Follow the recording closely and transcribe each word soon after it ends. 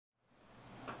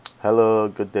Hello,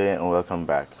 good day, and welcome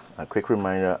back. A quick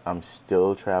reminder, I'm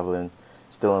still traveling,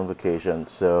 still on vacation,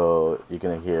 so you're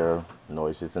gonna hear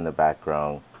noises in the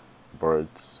background,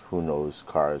 birds, who knows,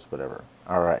 cars, whatever.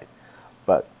 All right,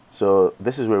 but so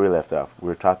this is where we left off.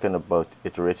 We're talking about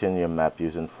iterating your map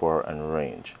using for and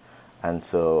range. And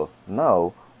so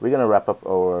now we're gonna wrap up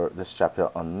our this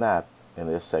chapter on map in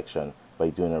this section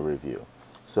by doing a review.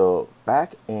 So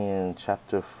back in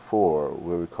chapter 4,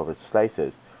 where we covered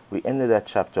slices, we ended that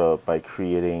chapter by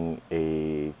creating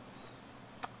a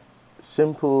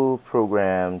simple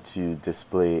program to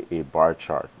display a bar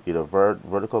chart, either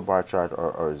vertical bar chart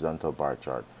or horizontal bar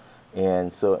chart.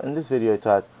 And so in this video I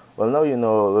thought, well, now you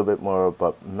know a little bit more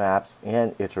about maps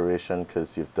and iteration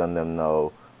because you've done them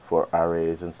now for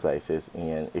arrays and slices.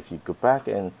 And if you go back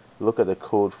and look at the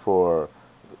code for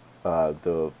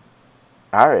the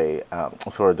array,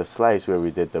 for the slice where we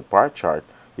did the bar chart,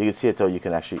 you can see it how you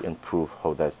can actually improve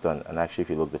how that's done. And actually, if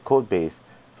you look at the code base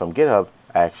from GitHub,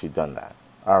 I actually done that.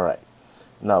 All right.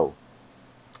 Now,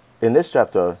 in this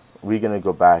chapter, we're going to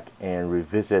go back and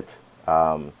revisit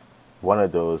one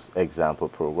of those example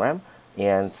program.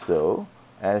 And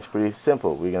it's pretty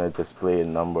simple. We're going to display a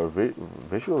number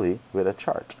visually with a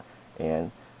chart.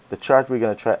 And the chart we're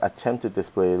going to attempt to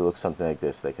display looks something like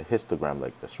this, like a histogram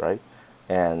like this, right?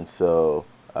 And so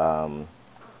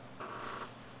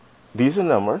these are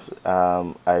numbers.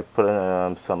 I put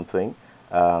in something.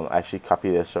 I actually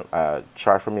copied this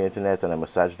chart from the internet and I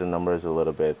massaged the numbers a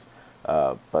little bit.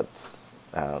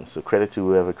 So credit to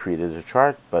whoever created the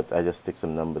chart, but I just stick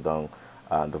some number down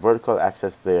the vertical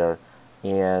axis there.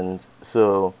 And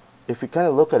so if we kind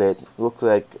of look at it, looks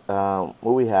like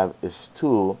what we have is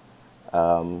 2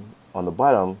 on the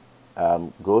bottom,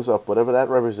 goes up, whatever that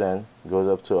represents, goes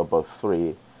up to about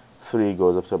 3. 3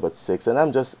 goes up to about 6. And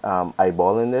I'm just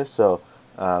eyeballing this, so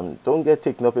don't get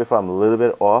taken up if I'm a little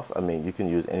bit off. I mean, you can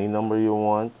use any number you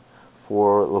want.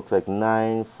 4 looks like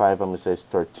 9, 5 I'm going to say is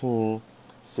 13,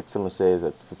 6 I'm going to say is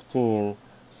at 15,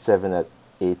 7 at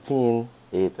 18,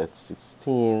 8 at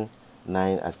 16,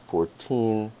 9 at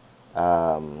 14,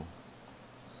 10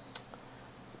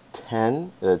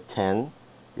 at 10,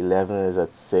 11 is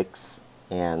at 6,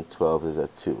 and 12 is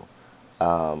at 2.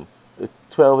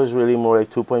 12 is really more like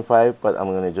 2.5, but I'm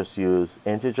going to just use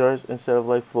integers instead of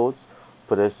like floats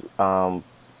for this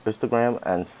histogram.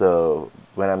 And so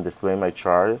when I'm displaying my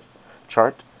chart,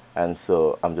 and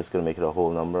so I'm just going to make it a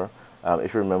whole number.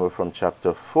 If you remember from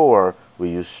chapter 4, we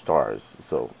use stars,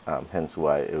 so hence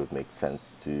why it would make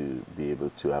sense to be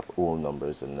able to have whole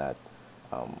numbers and not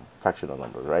fractional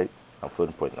numbers, right?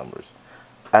 Floating point numbers.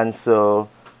 And so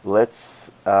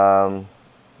let's go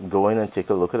in and take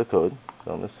a look at the code. So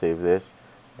I'm going to save this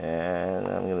and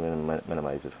I'm going to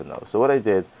minimize it for now. So what I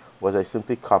did was I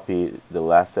simply copied the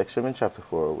last section in chapter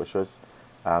 4, which was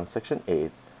section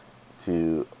 8,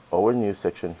 to our new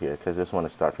section here because I just want to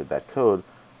start with that code.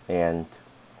 And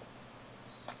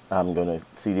I'm going to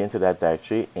cd into that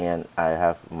directory and I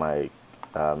have my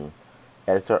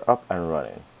editor up and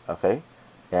running. Okay,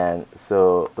 and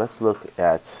so let's look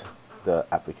at the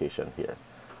application here.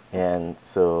 And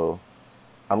so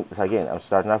I'm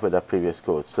starting off with that previous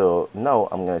code. So now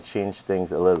I'm going to change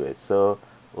things a little bit. So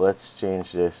let's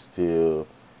change this to,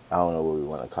 I don't know what we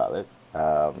want to call it,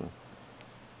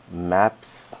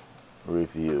 maps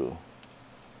review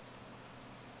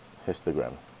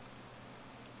histogram.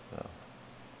 So,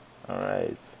 all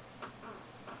right.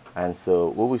 And so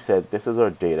what we said, this is our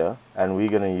data, and we're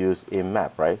going to use a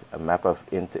map, right? A map of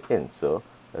int to int. So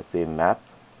let's say map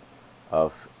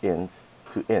of int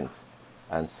to int.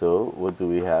 And so what do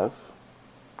we have?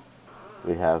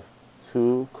 We have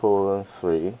 2 colon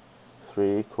 3,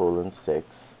 3 colon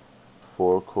 6,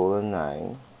 4 colon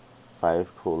 9,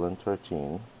 5 colon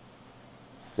 13,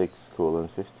 6 colon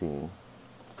 15,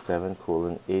 7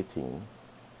 colon 18,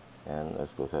 and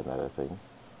let's go to another thing,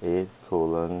 8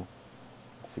 colon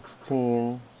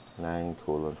 16, 9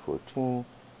 colon 14,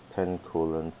 10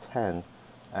 colon 10,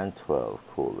 and 12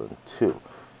 colon 2.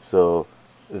 So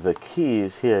the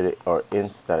keys here are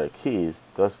ints that are keys.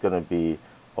 That's going to be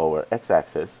our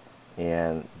x-axis,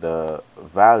 and the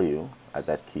value at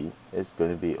that key is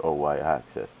going to be our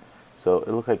y-axis. So it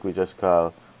looks like we just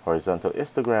call horizontal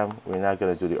histogram. We're not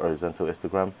going to do the horizontal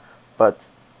histogram, but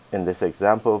in this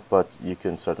example, but you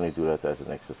can certainly do that as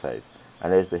an exercise.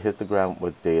 And there's the histogram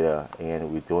with data,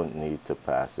 and we don't need to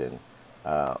pass in.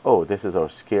 Oh, this is our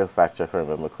scale factor, if I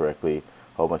remember correctly,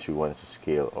 how much we want to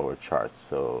scale our chart.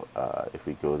 So if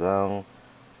we go down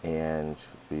and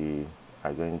we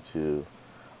are going to,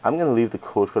 I'm going to leave the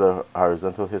code for the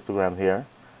horizontal histogram here,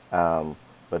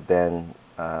 but then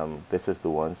this is the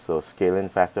one. So scaling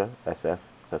factor, SF,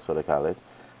 that's what I call it.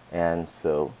 And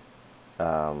so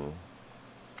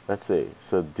let's say,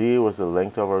 so D was the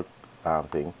length of our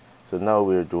thing. So now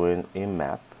we're doing a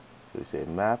map. So we say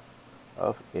map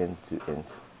of int to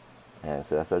int. And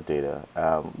so that's our data.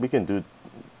 We can do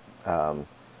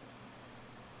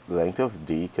length of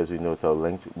D because we know that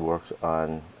length works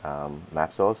on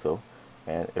maps also.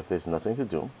 And if there's nothing to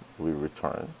do, we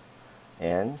return.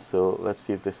 And so let's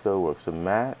see if this still works. So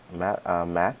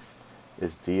max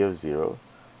is D of 0.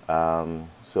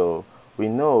 So we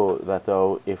know that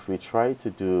though if we try to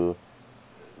do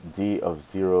D of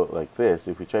 0 like this,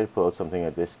 if we try to pull out something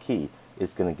at this key,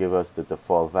 it's going to give us the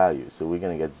default value. So we're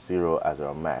going to get 0 as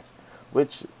our max,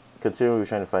 which, considering we're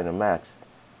trying to find a max,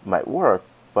 might work,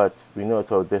 but we know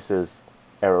that this is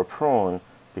error prone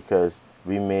because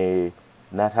we may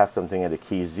not have something at a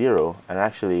key 0, and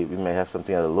actually we may have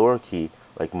something at a lower key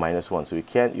like -1. So we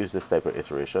can't use this type of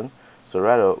iteration. So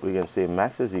rather we can say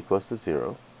max is equals to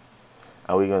 0,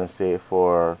 and we're going to say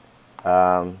for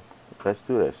let's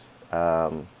do this.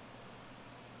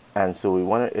 And so we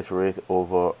want to iterate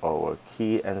over our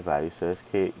key and value. So it's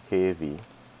KAV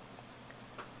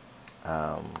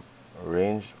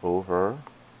range over.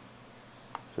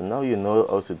 So now you know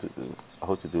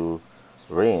how to do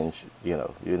range. You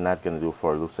know, you're not going to do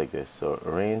for loops like this. So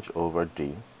range over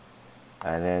D,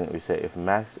 and then we say if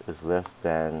max is less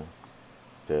than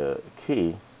the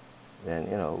key, then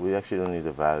you know we actually don't need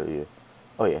the value.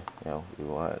 Oh yeah, you know, we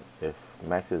want if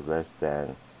max is less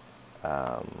than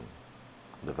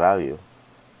the value,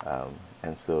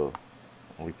 and so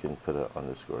we can put an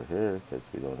underscore here because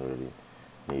we don't really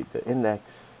need the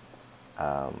index,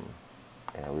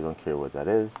 and we don't care what that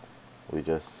is. We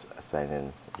just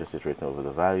just iterating over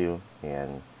the value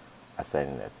and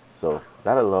assigning it. So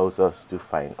that allows us to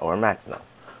find our max now.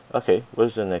 Okay,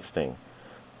 what's the next thing?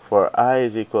 For I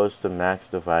is equals to max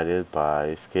divided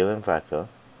by scaling factor,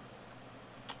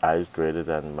 I is greater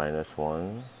than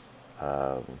 -1,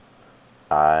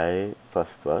 I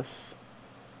plus plus.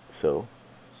 So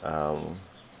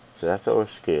so that's our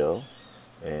scale,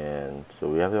 and so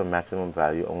we have the maximum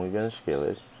value and we're going to scale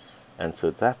it, and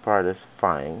so that part is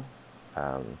fine.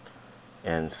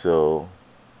 And so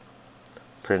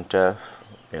printf,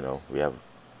 you know, we have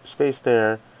space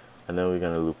there, and then we're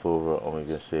going to loop over and we're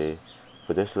going to say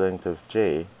for this length of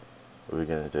j, we're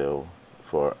going to do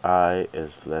for I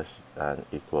is less than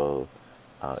equal,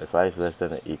 if I is less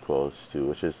than or equals to,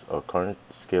 which is our current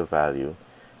scale value,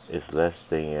 is less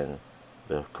than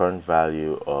the current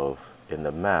value of in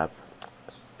the map,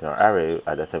 in our array.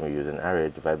 At that time we use an array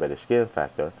divided by the scaling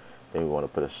factor, then we want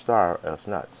to put a star, else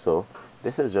not. So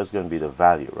this is just going to be the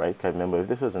value, right? Because remember, if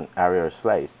this was an array or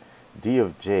slice, d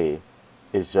of j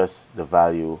is just the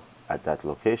value at that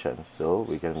location. So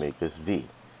we can make this v.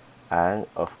 And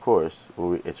of course, what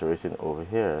we're iterating over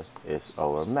here is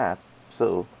our map.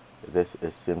 So this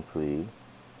is simply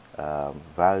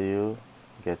value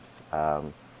gets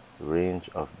range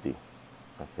of d.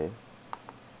 Okay.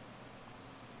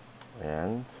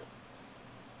 And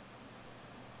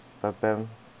bam,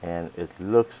 and it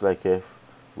looks like if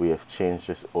we have changed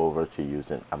this over to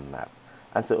using a map.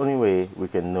 And so the only way we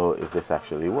can know if this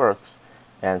actually works,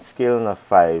 and scaling of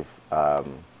 5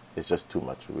 is just too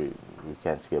much. We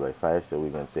can't scale by 5, so we're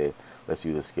going to say let's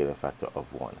use a scaling factor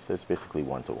of 1. So it's basically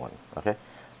 1 to 1. Okay,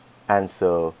 and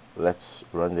so let's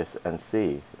run this and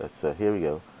see. Let's here we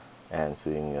go, and so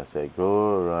you're going to say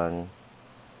go run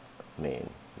main,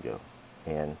 go,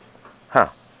 and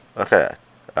okay,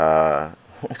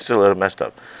 it's a little messed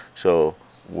up. So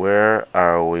where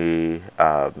are we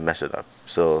messing up?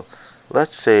 So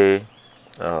let's say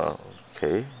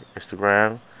okay,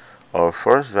 histogram, our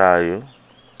first value,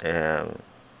 and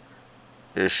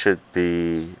it should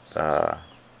be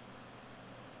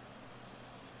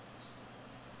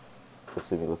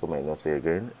let's let me look at my notes here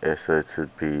again. So it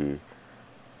should be,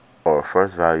 our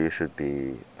first value should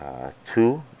be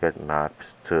 2 get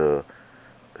maps to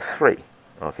 3.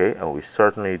 Okay, and we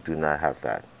certainly do not have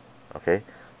that. Okay,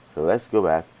 so let's go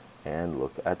back and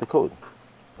look at the code.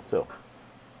 So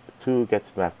 2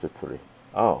 gets mapped to 3.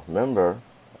 Oh, remember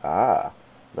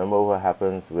what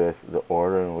happens with the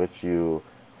order in which you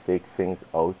take things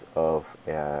out of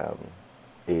a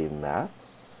map,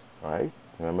 right?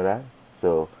 Remember that?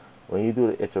 So when you do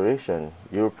the iteration,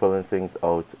 you're pulling things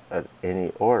out at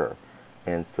any order.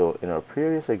 And so in our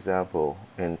previous example,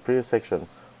 in previous section,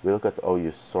 we look at how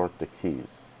you sort the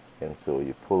keys, and so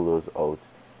you pull those out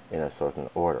in a certain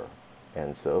order.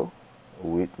 And so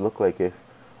we look like if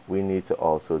we need to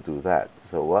also do that.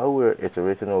 So while we're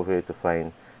iterating over here to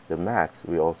find the max,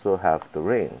 we also have the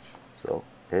range. So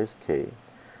here's k,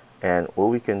 and what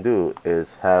we can do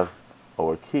is have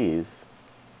our keys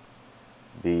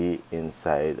be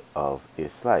inside of a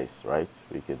slice, right?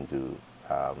 We can do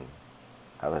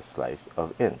have a slice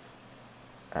of int,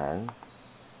 and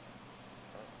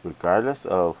regardless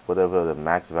of whatever the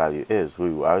max value is,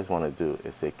 what we always want to do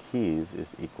is say keys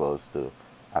is equals to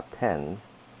append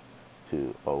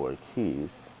to our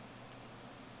keys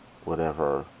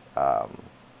whatever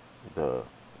the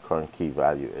current key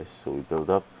value is. So we build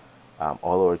up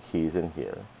all our keys in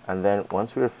here, and then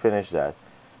once we're finished that,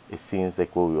 it seems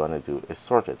like what we want to do is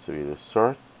sort it. So we just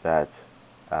sort that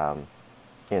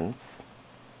ints,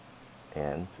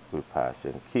 and we pass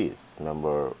in keys.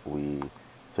 Remember, we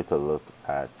took a look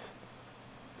at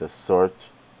the sort.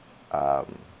 So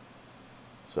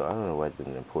I don't know why I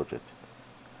didn't import it.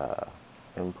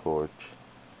 Import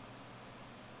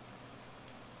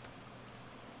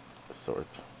sort,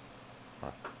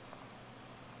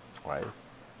 right?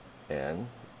 And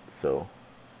so,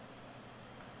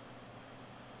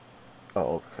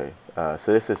 oh, okay.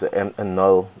 So this is a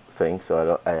null thing.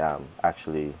 So I don't.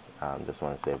 Actually just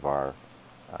want to say var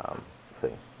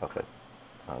thing. Okay.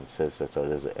 Says that so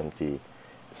there's an empty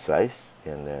slice,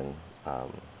 and then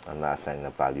I'm not assigning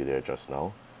a value there just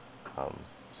now.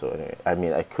 So anyway, I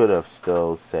mean, I could have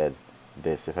still said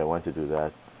this if I want to do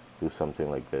that, do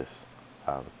something like this.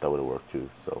 That would have worked too.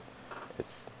 So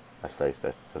it's a slice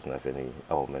that doesn't have any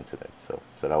elements in it. So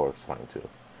that works fine too.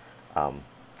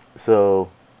 So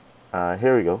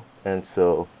here we go. And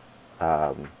so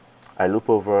I loop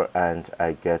over and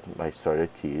I get my sorted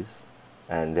keys,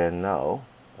 and then now.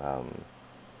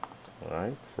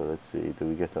 Alright, so let's see, do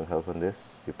we get some help on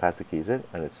this? You pass the keys in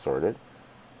and it's sorted.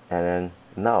 And then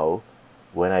now,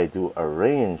 when I do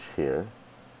arrange here,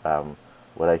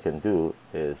 what I can do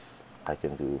is I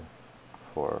can do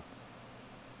for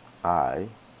I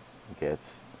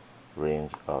gets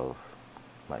range of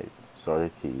my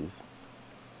sorted keys,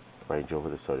 range over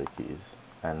the sorted keys,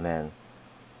 and then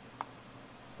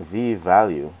V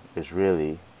value is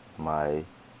really my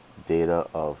data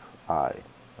of I,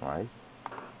 right?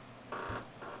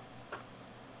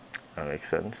 That makes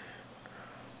sense.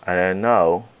 And then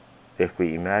now, if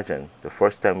we imagine the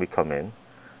first time we come in,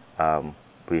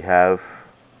 we have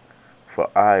for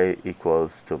I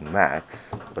equals to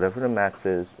max, whatever the max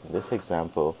is. In this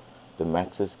example, the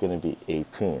max is going to be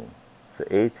 18. So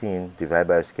 18 divided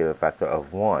by a scalar factor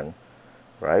of 1,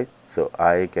 right? So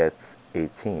I gets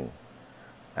 18.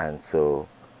 And so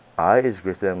I is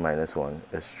greater than minus 1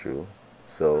 is true.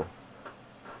 So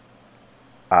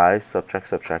I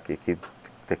subtract, you keep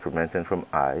decrementing from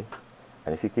I.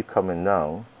 And if you keep coming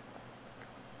down,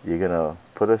 you're going to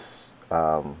put a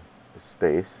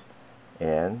space,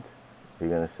 and you're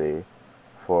going to say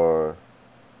for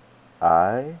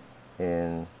I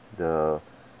in the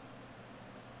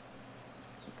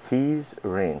keys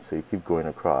range. So you keep going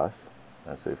across,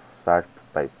 and so you start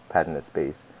by padding a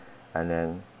space, and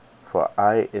then for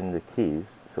I in the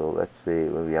keys, so let's say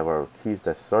when we have our keys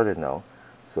that's sorted now,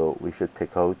 so we should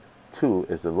pick out 2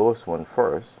 is the lowest one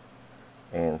first,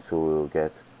 and so we'll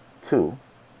get 2,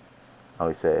 and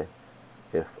we say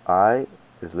if I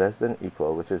is less than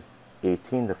equal, which is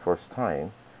 18 the first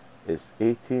time, is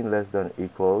 18 less than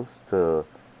equals to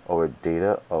our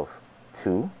data of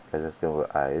 2, because that's going to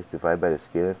be I is, divided by the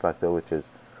scaling factor, which is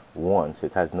 1, so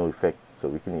it has no effect, so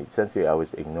we can essentially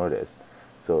always ignore this.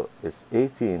 So it's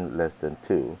 18 less than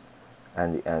 2,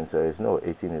 and the answer is no,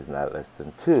 18 is not less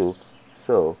than 2,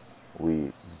 so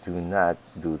we do not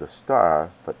do the star,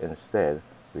 but instead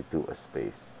we do a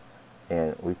space.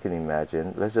 And we can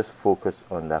imagine, let's just focus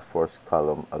on that first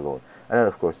column alone. And then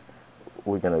of course,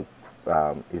 we're going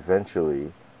to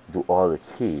eventually do all the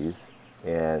keys,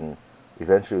 and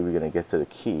eventually we're going to get to the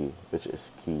key, which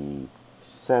is key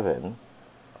 7,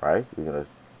 right? We're going to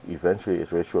eventually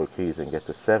iterate through our keys and get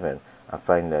to 7, and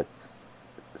find that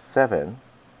 7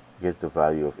 gets the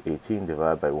value of 18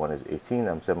 divided by 1 is 18.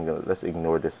 Let's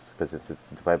ignore this because it's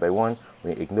divided by 1,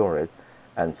 we ignore it.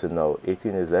 And so now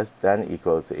 18 is less than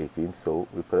equal to 18, so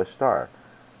we put a star.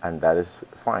 And that is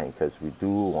fine because we do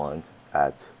want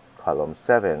at column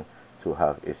 7 to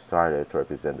have a star there to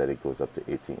represent that it goes up to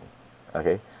 18.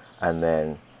 Okay? And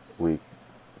then we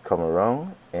come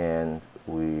around and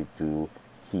we do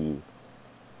key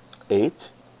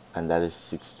 8, and that is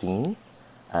 16.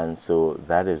 And so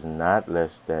that is not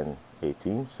less than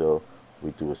 18, so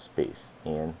we do a space,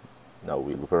 and now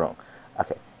we loop around.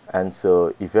 Okay, and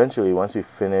so eventually once we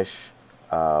finish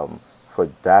for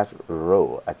that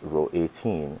row at row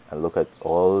 18 and look at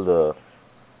all the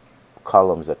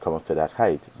columns that come up to that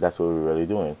height, that's what we're really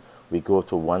doing. We go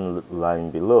to one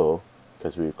line below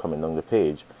because we're coming down the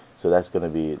page, so that's going to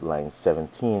be line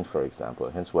 17, for example,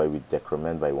 hence why we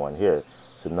decrement by 1 here.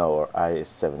 So now our I is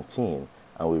 17,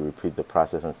 and we repeat the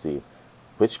process and see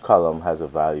which column has a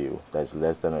value that is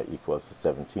less than or equals to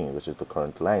 17, which is the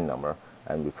current line number,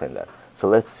 and we print that. So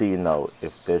let's see now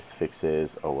if this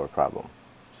fixes our problem.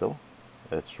 So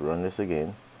let's run this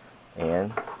again,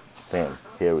 and bam,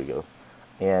 here we go.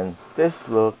 And this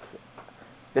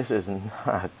is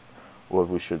not what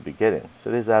we should be getting. So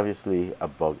there's obviously a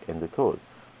bug in the code.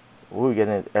 We're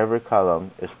getting every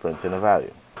column is printing a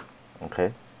value.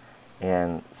 Okay,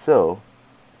 and so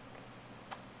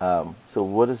so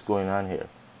what is going on here?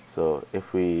 So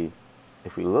if we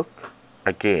look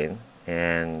again,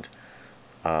 and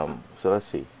so let's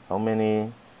see how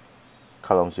many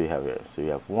columns we have here. So we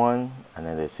have 1, and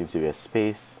then there seems to be a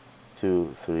space,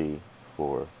 2, 3,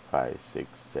 4, 5,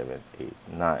 6, 7, 8,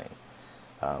 9.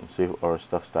 So our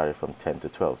stuff started from 10 to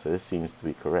 12. So this seems to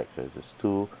be correct. So it's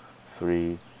 2,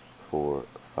 3, 4,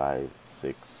 5,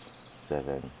 6,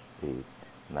 7, 8,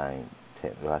 9,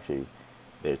 10. Well, actually,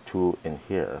 there are 2 in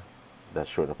here that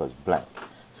showed up as blank.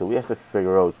 So we have to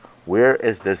figure out where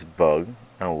is this bug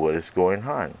and what is going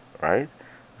on, right?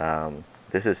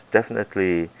 This is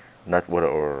definitely not what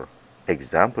our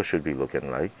example should be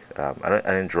looking like.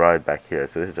 I didn't draw it back here,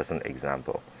 so this is just an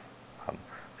example.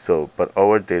 But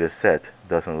our data set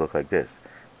doesn't look like this.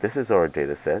 This is our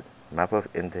data set, map of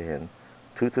int to int,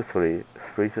 2 to 3,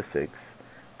 3 to 6.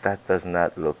 That does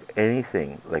not look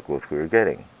anything like what we were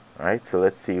getting, right? So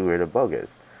let's see where the bug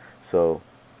is. So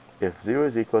if 0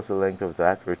 is equal to the length of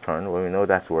that return, well, we know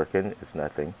that's working, it's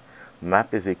nothing.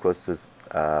 Map is equal to,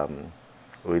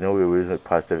 we know we're using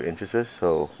positive integers,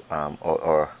 so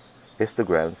our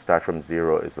histogram start from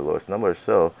 0 is the lowest number,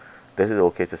 so this is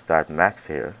okay to start max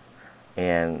here.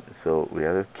 And so we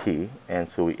have a key, and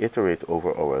so we iterate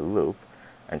over our loop,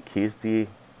 and key is the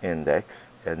index,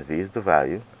 and v is the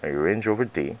value, and we range over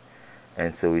d,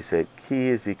 and so we say key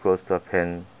is equals to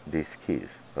append these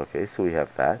keys. Okay, so we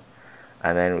have that,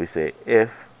 and then we say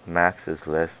if max is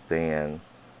less than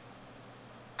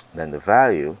the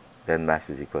value, then max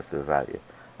is equals to the value.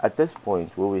 At this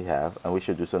point, what we have, and we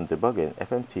should do some debugging,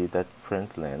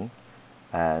 fmt.println,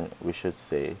 and we should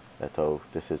say that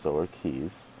this is our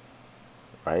keys,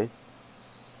 right?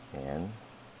 And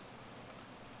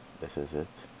this is it,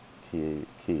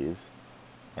 keys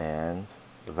and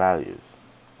values,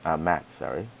 max,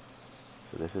 sorry.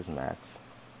 So this is max,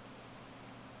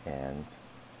 and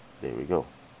there we go,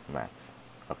 max.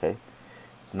 Okay,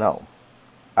 now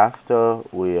after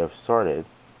we have sorted,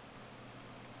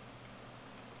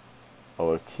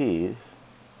 our keys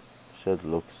should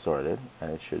look sorted,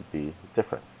 and it should be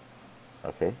different.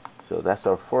 Okay, so that's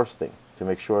our first thing, to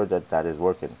make sure that that is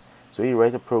working. So you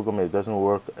write a program and it doesn't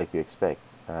work like you expect.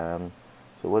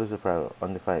 So what is the problem?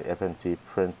 Undefined fmt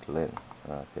println.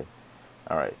 Okay,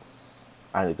 all right,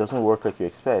 and it doesn't work like you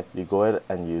expect. You go ahead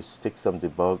and you stick some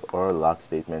debug or lock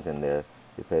statement in there,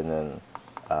 depending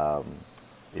on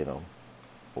you know,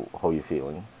 how you're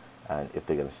feeling and if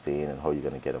they're gonna stay in and how you're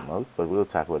gonna get them out. But we'll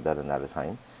talk about that another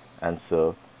time. And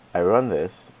so I run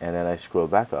this, and then I scroll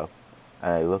back up,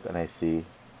 and I look and I see,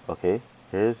 okay,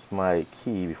 here's my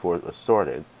key before it was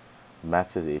sorted.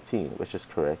 Max is 18, which is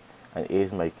correct, and A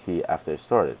is my key after it's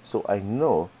sorted. So I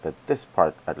know that this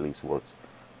part at least works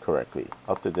correctly.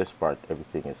 Up to this part,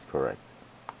 everything is correct.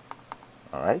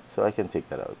 Alright, so I can take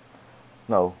that out.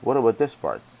 Now, what about this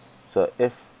part? So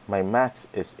if my max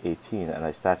is 18 and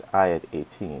I start I at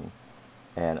 18,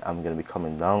 and I'm going to be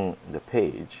coming down the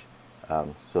page,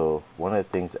 so one of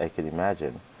the things I can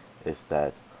imagine is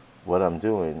that what I'm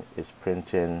doing is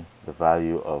printing the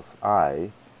value of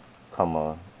I,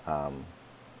 comma,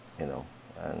 you know,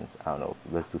 and I don't know,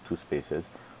 let's do 2 spaces,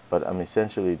 but I'm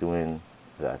essentially doing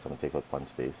that. I'm going to take out 1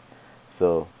 space.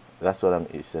 So that's what I'm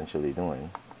essentially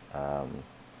doing.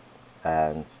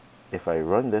 And if I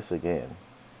run this again,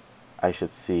 I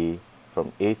should see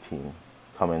from 18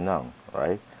 coming down,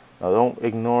 right? Now don't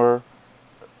ignore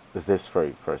this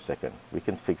for a second. We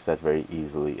can fix that very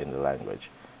easily in the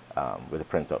language with a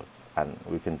printout, and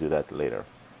we can do that later.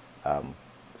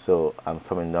 So I'm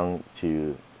coming down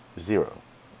to 0,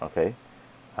 okay?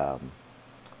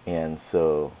 And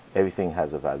so everything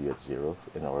has a value at 0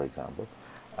 in our example,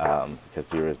 because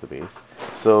 0 is the base.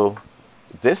 So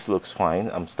this looks fine.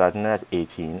 I'm starting at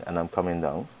 18 and I'm coming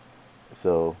down.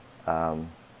 So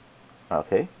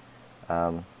okay,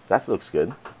 that looks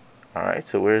good. All right,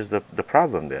 so where's the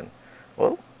problem then?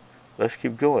 Well, let's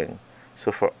keep going.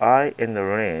 So for I in the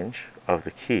range of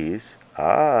the keys,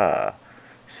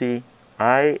 see,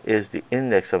 I is the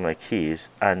index of my keys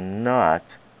and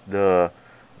not the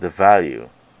value,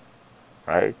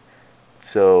 right?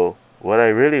 So what I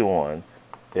really want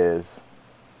is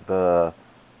really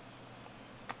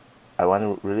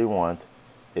want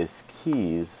is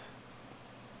keys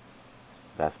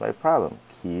That's my problem.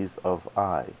 Keys of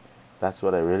I. That's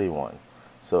what I really want.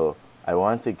 So I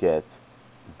want to get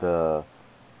the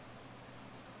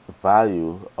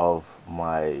value of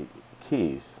my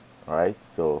keys, right?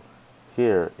 So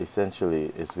here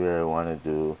essentially is where I want to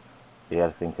do, you got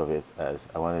to think of it as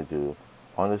I want to do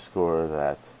underscore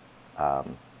that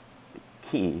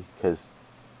key, because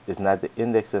it's not the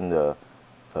index in the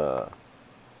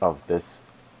of this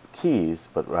keys,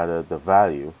 but rather the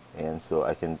value. And so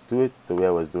I can do it the way I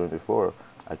was doing before.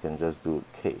 I can just do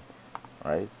k,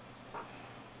 right?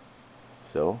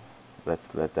 So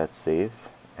let's let that save,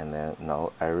 and then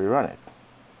now I rerun it.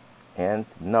 And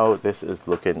now this is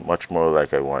looking much more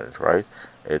like I wanted, right?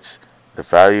 It's the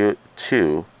value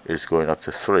 2 is going up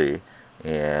to 3,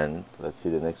 and let's see,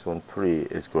 the next one, 3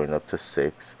 is going up to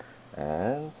 6,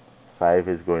 and 5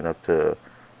 is going up to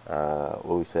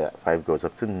what we said, 5 goes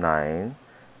up to 9,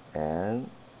 and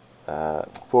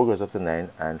 4 goes up to 9,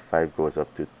 and 5 goes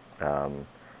up to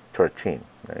 13.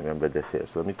 I remember this here.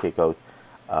 So let me take out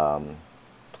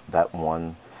that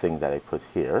one thing that I put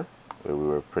here, where we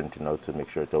were printing out to make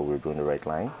sure that we were doing the right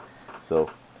line. So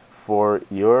for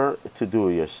your to do,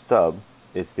 your stub,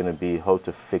 it's going to be how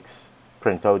to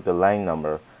print out the line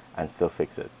number and still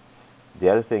fix it. The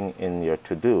other thing in your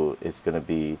to do is going to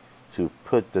be to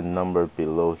put the number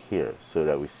below here so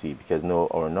that we see, because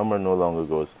our number no longer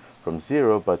goes from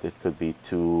 0, but it could be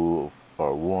 2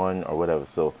 or 1 or whatever.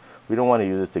 So we don't want to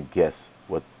use it to guess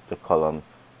what the column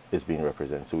is being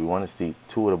represented. So we want to see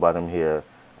 2 at the bottom here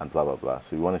and blah blah blah.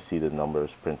 So we want to see the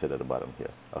numbers printed at the bottom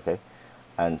here, okay?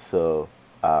 And so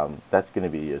that's going to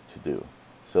be your to do.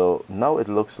 So now it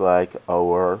looks like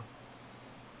our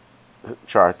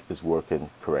chart is working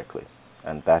correctly,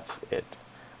 and that's it.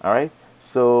 All right,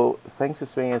 so thanks for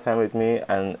spending your time with me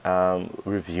and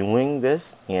reviewing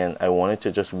this. And I wanted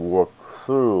to just work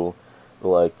through,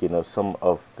 like, some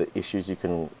of the issues you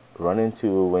can run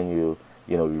into when you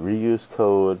reuse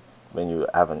code. When you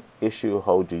have an issue,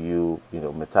 how do you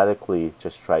methodically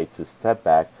just try to step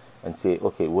back and say,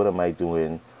 okay, what am I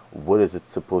doing? What is it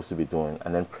supposed to be doing?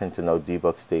 And then printing out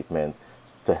debug statements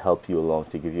to help you along,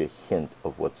 to give you a hint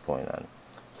of what's going on.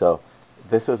 So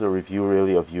this was a review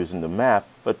really of using the map,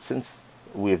 but since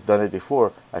we've done it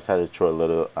before, I tried to throw a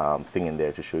little thing in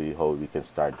there to show you how we can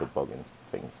start debugging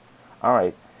things. All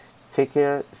right, take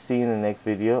care, see you in the next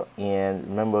video, and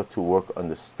remember to work on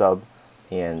the stub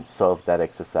and solve that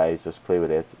exercise. Just play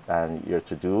with it, and your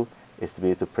to do is to be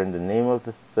able to print the name of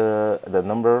the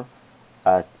number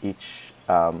at each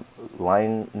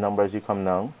line number as you come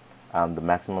down, the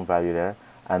maximum value there,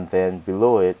 and then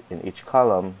below it in each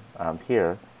column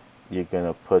here you're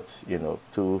gonna put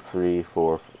 2, 3,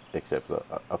 4, etc.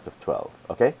 up to 12.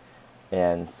 Okay,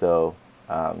 and so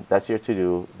that's your to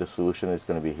do. The solution is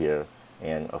going to be here,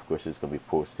 and of course it's going to be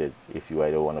posted if you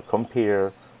either want to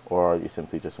compare or you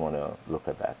simply just want to look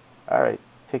at that. All right,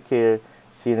 take care,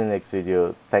 see you in the next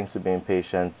video. Thanks for being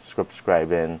patient,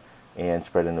 subscribing, and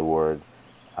spreading the word.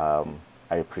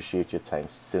 I appreciate your time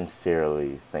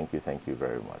sincerely. Thank you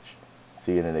very much.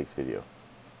 See you in the next video.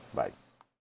 Bye.